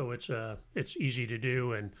it's easy to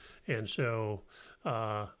do, and so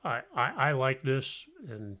I like this,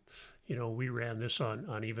 and we ran this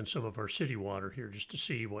on even some of our city water here just to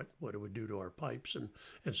see what it would do to our pipes, and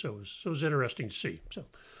so it was interesting to see. So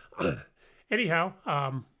anyhow,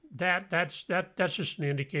 that's just an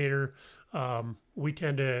indicator. We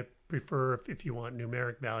tend to prefer, if you want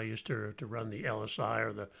numeric values, to run the LSI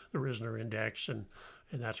or the Risner index, and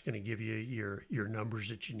that's going to give you your numbers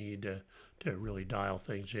that you need to really dial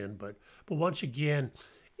things in. But once again,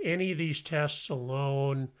 any of these tests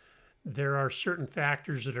alone, there are certain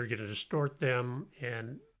factors that are going to distort them,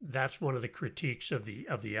 and that's one of the critiques of the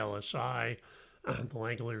LSI, the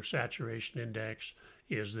molecular saturation index,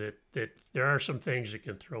 is that there are some things that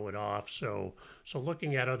can throw it off. So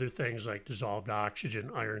looking at other things like dissolved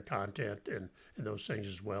oxygen, iron content, and those things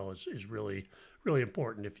as well is really, really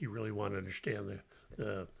important if you really want to understand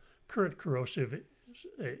the current corrosive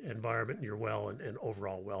environment in your well and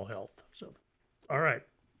overall well health. So, all right.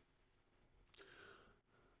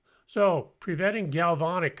 So, preventing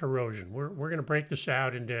galvanic corrosion. We're going to break this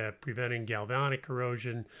out into preventing galvanic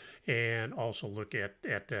corrosion and also look at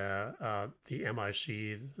the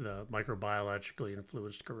MIC, the microbiologically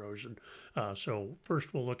influenced corrosion. So,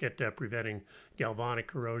 first we'll look at preventing galvanic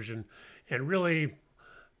corrosion. And really,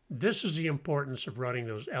 this is the importance of running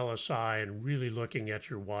those LSI and really looking at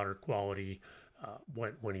your water quality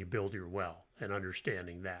when you build your well and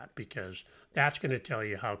understanding that, because that's going to tell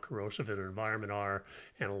you how corrosive an environment are,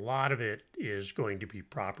 and a lot of it is going to be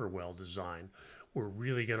proper well design. We're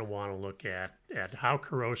really going to want to look at how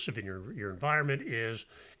corrosive in your environment is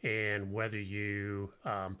and whether you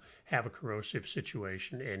have a corrosive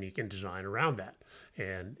situation and you can design around that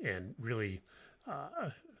and really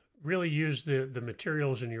really use the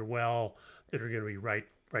materials in your well that are going to be right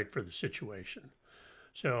for the situation.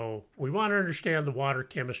 So we want to understand the water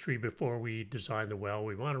chemistry before we design the well.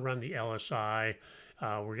 We want to run the LSI.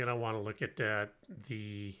 We're going to want to look at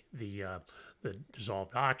the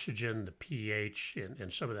dissolved oxygen, the pH,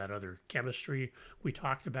 and some of that other chemistry we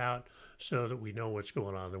talked about, so that we know what's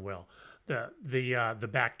going on in the well. The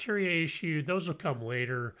bacteria issue, those will come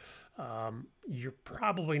later. You're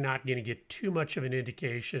probably not going to get too much of an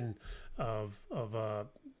indication of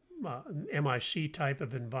MIC type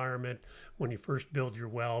of environment when you first build your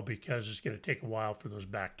well, because it's going to take a while for those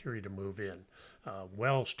bacteria to move in.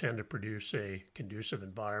 Wells tend to produce a conducive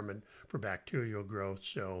environment for bacterial growth,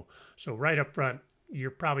 so right up front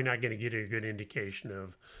you're probably not going to get a good indication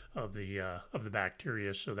of the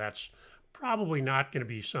bacteria. So that's probably not going to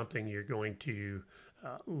be something you're going to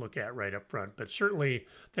look at right up front. But certainly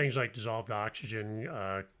things like dissolved oxygen,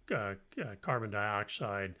 carbon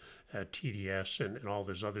dioxide, TDS, and all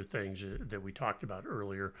those other things that we talked about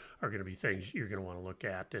earlier are going to be things you're going to want to look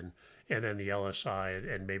at, and then the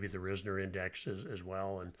LSI and maybe the Risner index as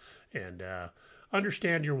well, and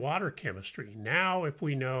understand your water chemistry. Now, if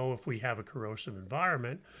we have a corrosive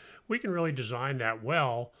environment, we can really design that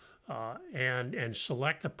well and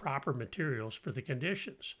select the proper materials for the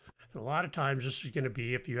conditions. And a lot of times this is going to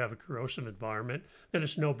be, if you have a corrosive environment, then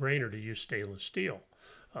it's no brainer to use stainless steel.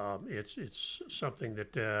 It's something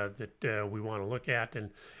that we want to look at,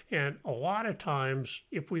 and a lot of times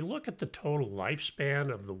if we look at the total lifespan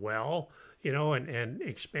of the well, and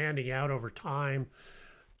expanding out over time,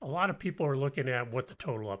 a lot of people are looking at what the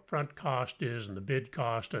total upfront cost is and the bid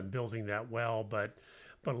cost on building that well, but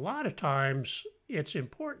a lot of times it's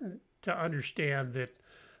important to understand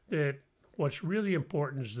that what's really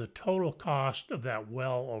important is the total cost of that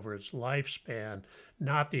well over its lifespan,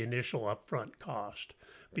 not the initial upfront cost.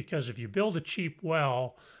 Because if you build a cheap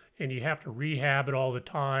well and you have to rehab it all the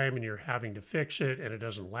time and you're having to fix it and it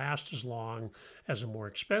doesn't last as long as a more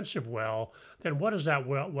expensive well, then what does that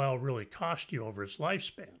well really cost you over its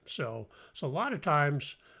lifespan? So a lot of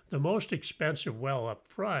times the most expensive well up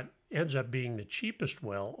front ends up being the cheapest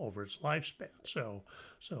well over its lifespan. So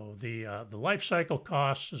the life cycle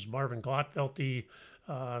costs, as Marvin Glotfelty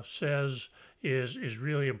says, is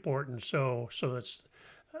really important. So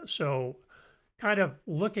kind of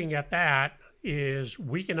looking at that is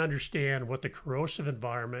we can understand what the corrosive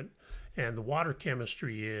environment and the water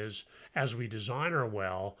chemistry is as we design our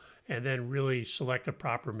well, and then really select the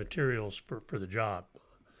proper materials for the job.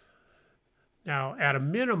 Now, at a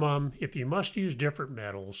minimum, if you must use different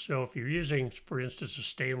metals, so if you're using, for instance, a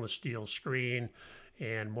stainless steel screen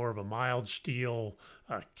and more of a mild steel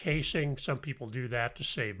casing, some people do that to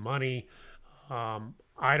save money.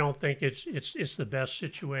 I don't think it's the best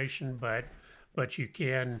situation, but you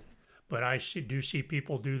can. But I do see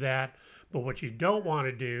people do that. But what you don't want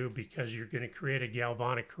to do, because you're going to create a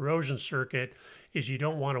galvanic corrosion circuit, is you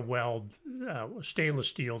don't want to weld stainless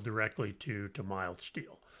steel directly to mild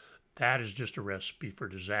steel. That is just a recipe for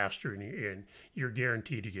disaster, and you're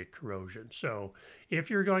guaranteed to get corrosion. So if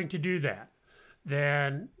you're going to do that,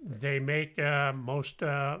 then they make most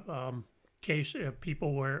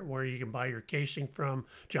people where you can buy your casing from.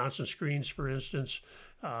 Johnson Screens, for instance,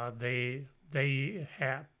 they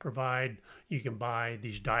provide, you can buy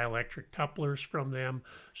these dielectric couplers from them.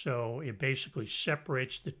 So it basically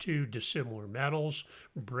separates the two dissimilar metals,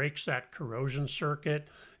 breaks that corrosion circuit,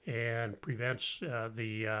 and prevents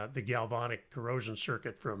the galvanic corrosion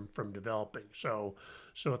circuit from developing. So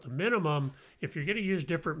at the minimum, if you're going to use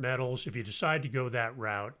different metals, if you decide to go that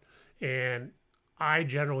route, and I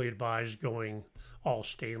generally advise going all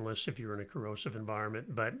stainless if you're in a corrosive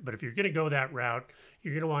environment, but if you're going to go that route,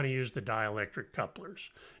 you're going to want to use the dielectric couplers.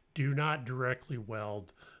 Do not directly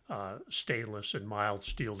weld stainless and mild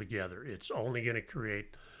steel together. It's only going to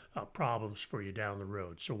create problems for you down the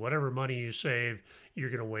road. So whatever money you save, you're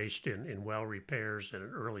going to waste in well repairs and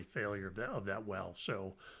an early failure of that well.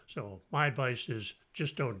 So my advice is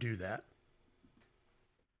just don't do that.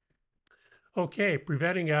 Okay,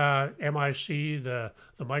 preventing MIC, the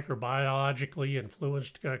microbiologically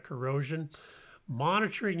influenced corrosion.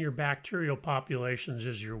 Monitoring your bacterial populations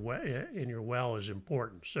in your well is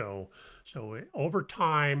important. So over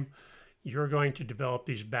time, you're going to develop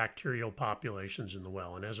these bacterial populations in the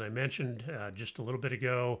well. And as I mentioned just a little bit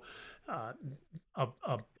ago, uh,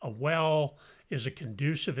 a well is a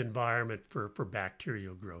conducive environment for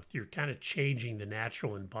bacterial growth. You're kind of changing the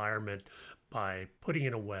natural environment by putting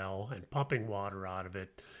in a well and pumping water out of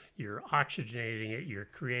it. You're oxygenating it. You're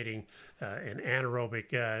creating an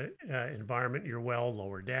anaerobic environment in your well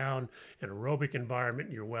lower down, an aerobic environment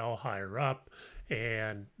in your well higher up.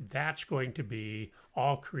 And that's going to be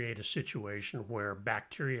all create a situation where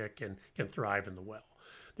bacteria can thrive in the well.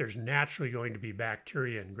 There's naturally going to be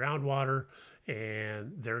bacteria in groundwater,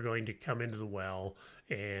 and they're going to come into the well.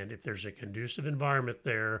 And if there's a conducive environment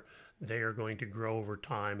there, they are going to grow over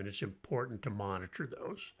time, and it's important to monitor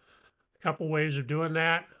those. A couple ways of doing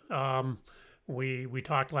that. We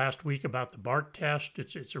talked last week about the BART test.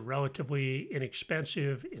 It's a relatively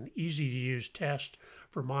inexpensive and easy to use test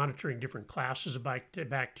for monitoring different classes of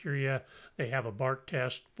bacteria. They have a BART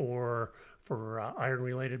test for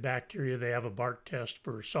iron-related bacteria. They have a BART test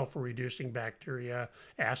for sulfur-reducing bacteria,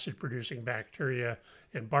 acid-producing bacteria,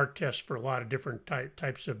 and BART tests for a lot of different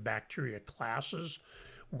types of bacteria classes.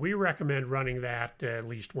 We recommend running that at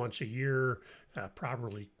least once a year,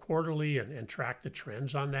 probably quarterly, and track the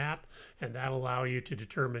trends on that. And that'll allow you to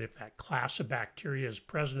determine if that class of bacteria is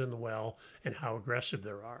present in the well and how aggressive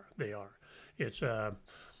they are. It's a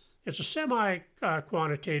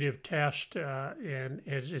semi-quantitative test, and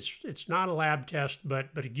it's not a lab test, but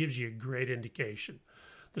it gives you a great indication.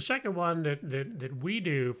 The second one that we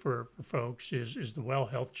do for folks is the well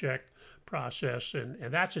health check process, and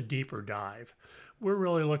that's a deeper dive. We're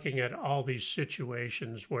really looking at all these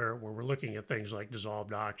situations where we're looking at things like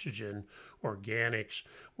dissolved oxygen, organics.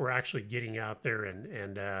 We're actually getting out there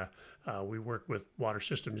and we work with Water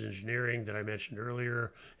Systems Engineering that I mentioned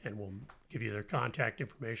earlier, and we'll give you their contact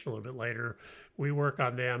information a little bit later. We work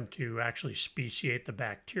on them to actually speciate the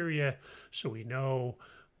bacteria so we know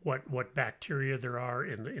what bacteria there are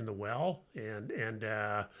in the well, and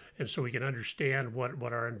so we can understand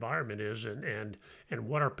what our environment is and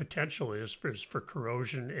what our potential is for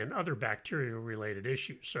corrosion and other bacterial related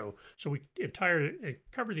issues. So we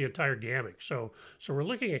cover the entire gamut. So we're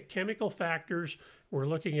looking at chemical factors, we're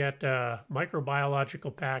looking at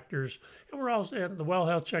microbiological factors, and the well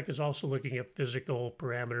health check is also looking at physical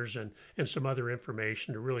parameters and some other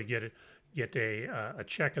information to really get a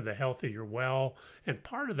check of the health of your well. And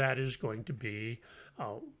part of that is going to be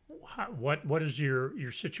what is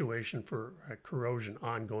your situation for corrosion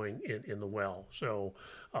ongoing in the well. So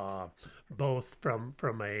both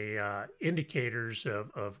from a indicators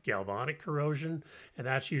of galvanic corrosion, and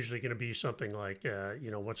that's usually going to be something like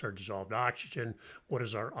what's our dissolved oxygen, what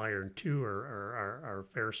is our iron 2 or our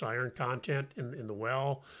ferrous iron content in the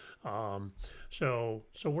well. So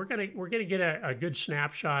we're gonna get a good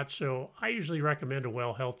snapshot. So I usually recommend a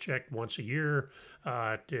well health check once a year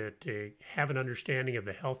to have an understanding of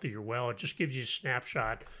the health of your well. It just gives you a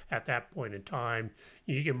snapshot at that point in time.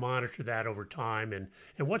 You can monitor that over time. And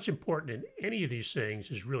what's important in any of these things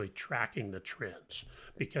is really tracking the trends,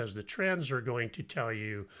 because the trends are going to tell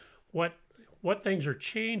you what things are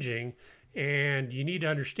changing, and you need to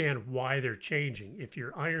understand why they're changing. If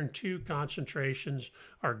your iron 2 concentrations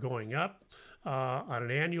are going up on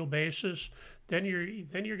an annual basis, then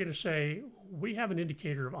you're going to say, we have an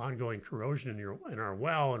indicator of ongoing corrosion in our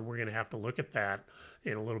well, and we're going to have to look at that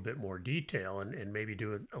in a little bit more detail and maybe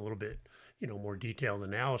do a little bit more detailed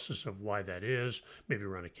analysis of why that is. Maybe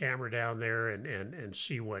run a camera down there and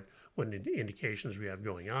see what indications we have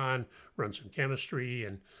going on. Run some chemistry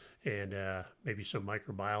and maybe some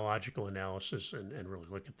microbiological analysis and really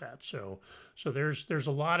look at that. So there's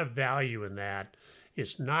a lot of value in that.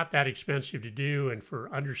 It's not that expensive to do, and for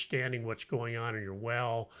understanding what's going on in your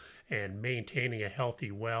well and maintaining a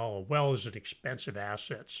healthy well. A well is an expensive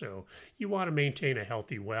asset, so you want to maintain a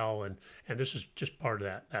healthy well, and this is just part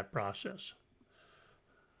of that process.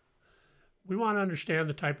 We want to understand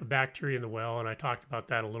the type of bacteria in the well, and I talked about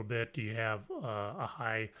that a little bit. Do you have a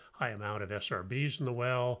high amount of SRBs in the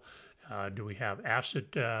well? Do we have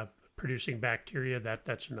acid producing bacteria?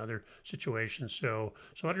 That's another situation. So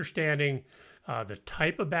understanding the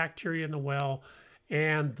type of bacteria in the well,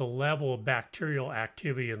 and the level of bacterial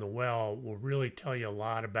activity in the well will really tell you a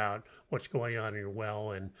lot about what's going on in your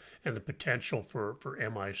well and the potential for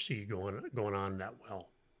MIC going on in that well.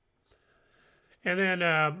 And then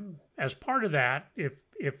as part of that,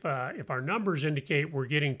 if our numbers indicate we're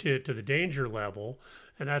getting to the danger level,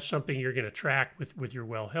 and that's something you're going to track with your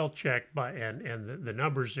well health check, and the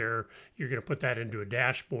numbers there, you're going to put that into a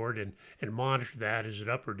dashboard and monitor that. Is it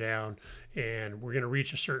up or down? And we're going to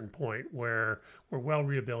reach a certain point where well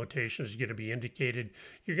rehabilitation is going to be indicated.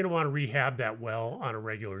 You're going to want to rehab that well on a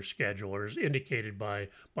regular schedule, or as indicated by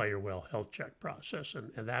your well health check process,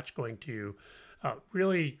 and that's going to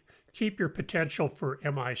really keep your potential for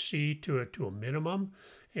MIC to a minimum,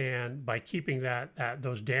 and by keeping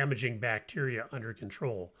those damaging bacteria under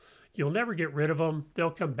control. You'll never get rid of them. They'll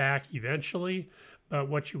come back eventually, but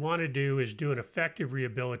what you want to do is do an effective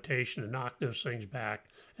rehabilitation and knock those things back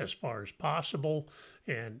as far as possible.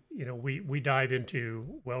 And we dive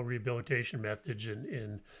into well rehabilitation methods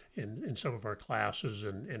in some of our classes,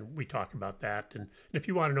 and we talk about that. And if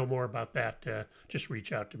you want to know more about that, just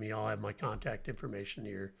reach out to me. I'll have my contact information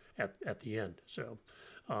here at the end. So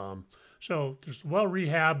this well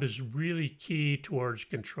rehab is really key towards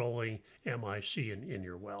controlling MIC in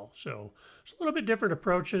your well. So it's a little bit different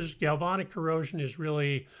approaches. Galvanic corrosion is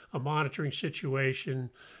really a monitoring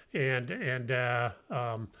situation, and the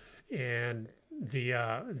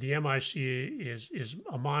MIC is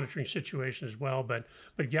a monitoring situation as well. But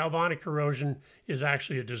galvanic corrosion is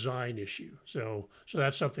actually a design issue. So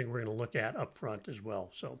that's something we're going to look at up front as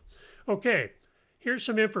well. So okay. Here's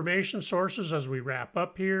some information sources as we wrap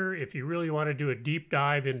up here. If you really want to do a deep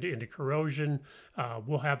dive into corrosion,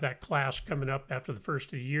 we'll have that class coming up after the first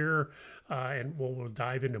of the year, and we'll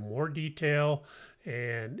dive into more detail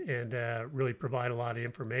and really provide a lot of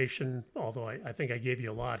information, although I think I gave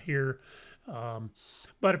you a lot here.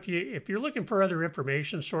 But if you're looking for other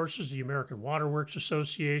information sources, the American Water Works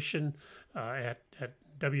Association at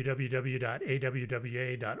www.awwa.org.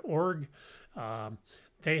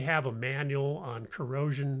 They have a manual on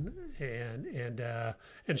corrosion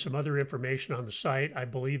and some other information on the site. I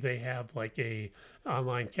believe they have like a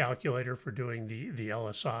online calculator for doing the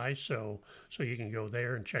LSI, so you can go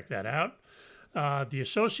there and check that out. The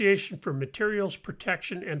Association for Materials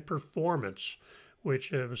Protection and Performance,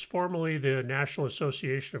 which was formerly the National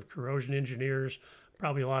Association of Corrosion Engineers.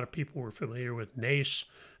 Probably a lot of people were familiar with NACE.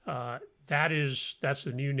 That's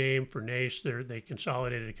the new name for NACE. They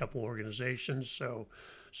consolidated a couple organizations. So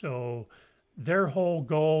their whole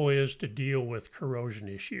goal is to deal with corrosion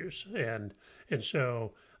issues. And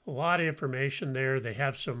so a lot of information there. They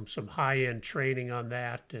have some high-end training on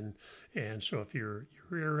that. And so if you're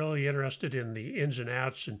really interested in the ins and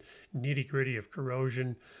outs and nitty-gritty of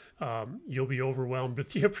corrosion, you'll be overwhelmed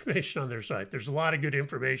with the information on their site. There's a lot of good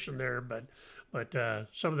information there, but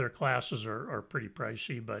some of their classes are pretty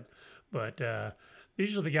pricey. But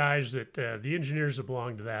these are the guys that the engineers that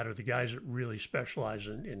belong to that are the guys that really specialize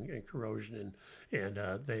in corrosion, and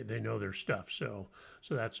they know their stuff. So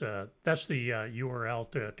that's the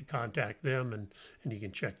URL to contact them, and you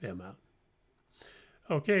can check them out.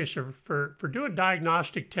 Okay, so for doing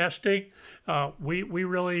diagnostic testing, we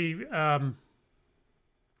really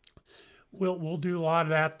we'll do a lot of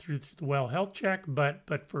that through the well health check, but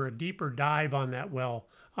for a deeper dive on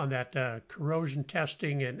that corrosion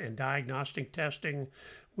testing and diagnostic testing,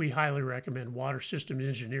 we highly recommend Water Systems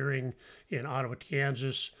Engineering in Ottawa,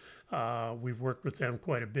 Kansas. We've worked with them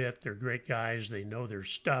quite a bit. They're great guys. They know their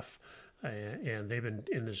stuff, and they've been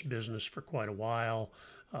in this business for quite a while.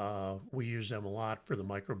 We use them a lot for the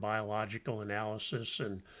microbiological analysis,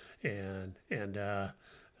 and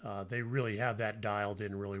they really have that dialed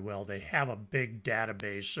in really well. They have a big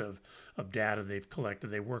database of data they've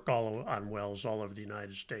collected. They work on wells all over the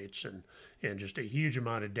United States and just a huge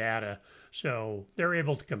amount of data. So they're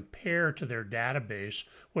able to compare to their database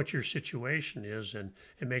what your situation is and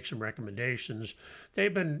make some recommendations.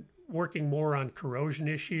 They've been working more on corrosion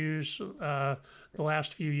issues the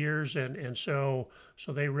last few years, and so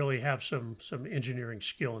they really have some engineering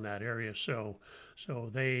skill in that area. So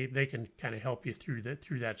they can kind of help you through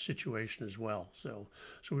that situation as well. So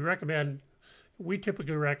we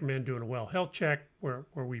typically recommend doing a well health check where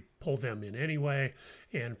we pull them in anyway,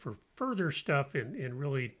 and for further stuff in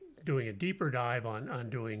really doing a deeper dive on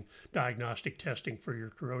doing diagnostic testing for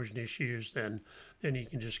your corrosion issues, then you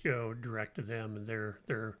can just go direct to them, and they're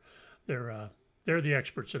the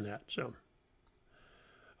experts in that. So,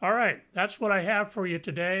 all right, that's what I have for you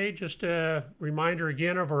today. Just a reminder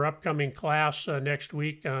again of our upcoming class next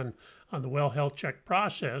week on the well health check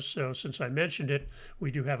process. So since I mentioned it,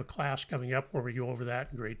 we do have a class coming up where we go over that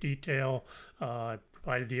in great detail.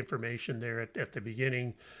 provided the information there at the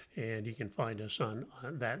beginning, and you can find us on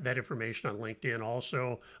that information on LinkedIn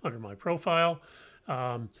also under my profile.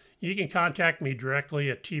 You can contact me directly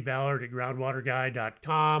at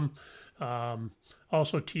tballard@groundwaterguy.com.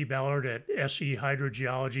 Also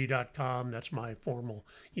tballard@sehydrogeology.com. That's my formal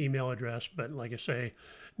email address. But like I say,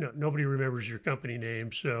 nobody remembers your company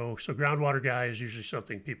name. So Groundwater Guy is usually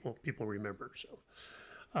something people remember. So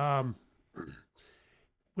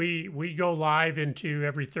we go live into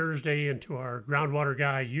every Thursday into our Groundwater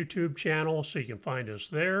Guy YouTube channel, so you can find us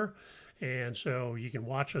there. And so you can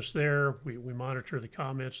watch us there. We monitor the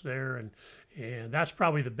comments there, and that's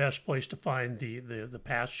probably the best place to find the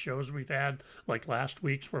past shows we've had, like last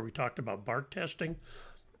week's where we talked about bark testing.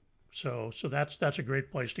 So that's a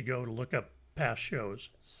great place to go to look up past shows.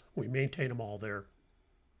 We maintain them all there.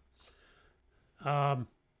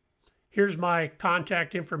 Here's my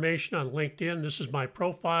contact information on LinkedIn. This is my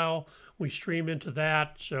profile. We stream into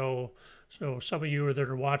that. So some of you that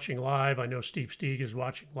are watching live, I know Steve Steig is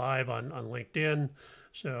watching live on LinkedIn.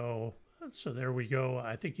 So there we go.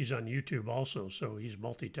 I think he's on YouTube also, so he's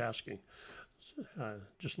multitasking.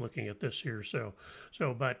 Just looking at this here.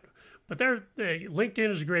 But there, LinkedIn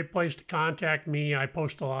is a great place to contact me. I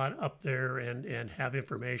post a lot up there and have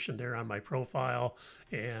information there on my profile,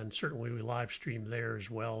 and certainly we live stream there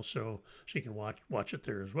as well, so you can watch it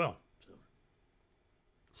there as well.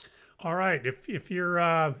 All right, if you're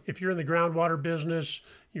in the groundwater business,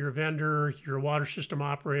 you're a vendor, you're a water system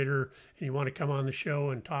operator, and you want to come on the show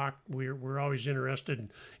and talk, we're always interested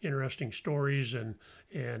in interesting stories and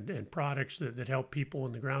products that help people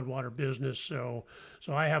in the groundwater business. So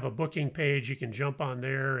I have a booking page. You can jump on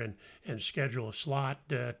there and schedule a slot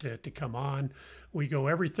to come on. We go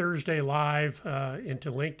every Thursday live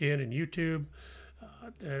into LinkedIn and YouTube.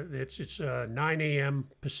 It's 9 a.m.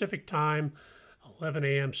 Pacific time, 11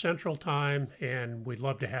 a.m. Central Time, and we'd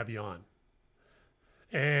love to have you on.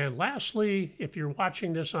 And lastly, if you're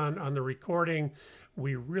watching this on the recording,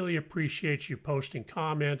 we really appreciate you posting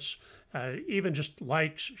comments, even just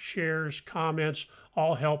likes, shares, comments,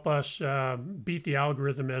 all help us beat the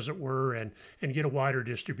algorithm, as it were, and get a wider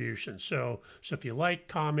distribution. So if you like,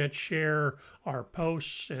 comment, share our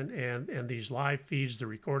posts and these live feeds, the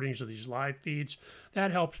recordings of these live feeds,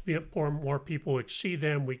 that helps more people see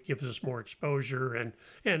them. It gives us more exposure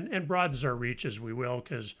and broadens our reach, as we will,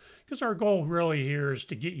 because our goal really here is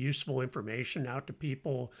to get useful information out to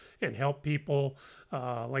people and help people.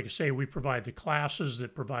 Like I say, we provide the classes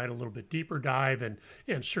that provide a little bit deeper dive and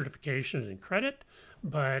certifications and credit,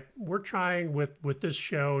 but we're trying with this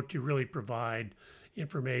show to really provide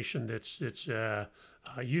information that's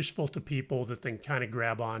useful to people that they can kind of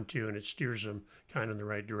grab onto, and it steers them kind of in the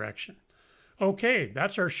right direction. Okay,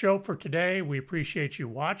 that's our show for today. We appreciate you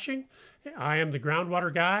watching. I am the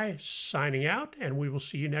Groundwater Guy signing out, and we will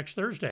see you next Thursday.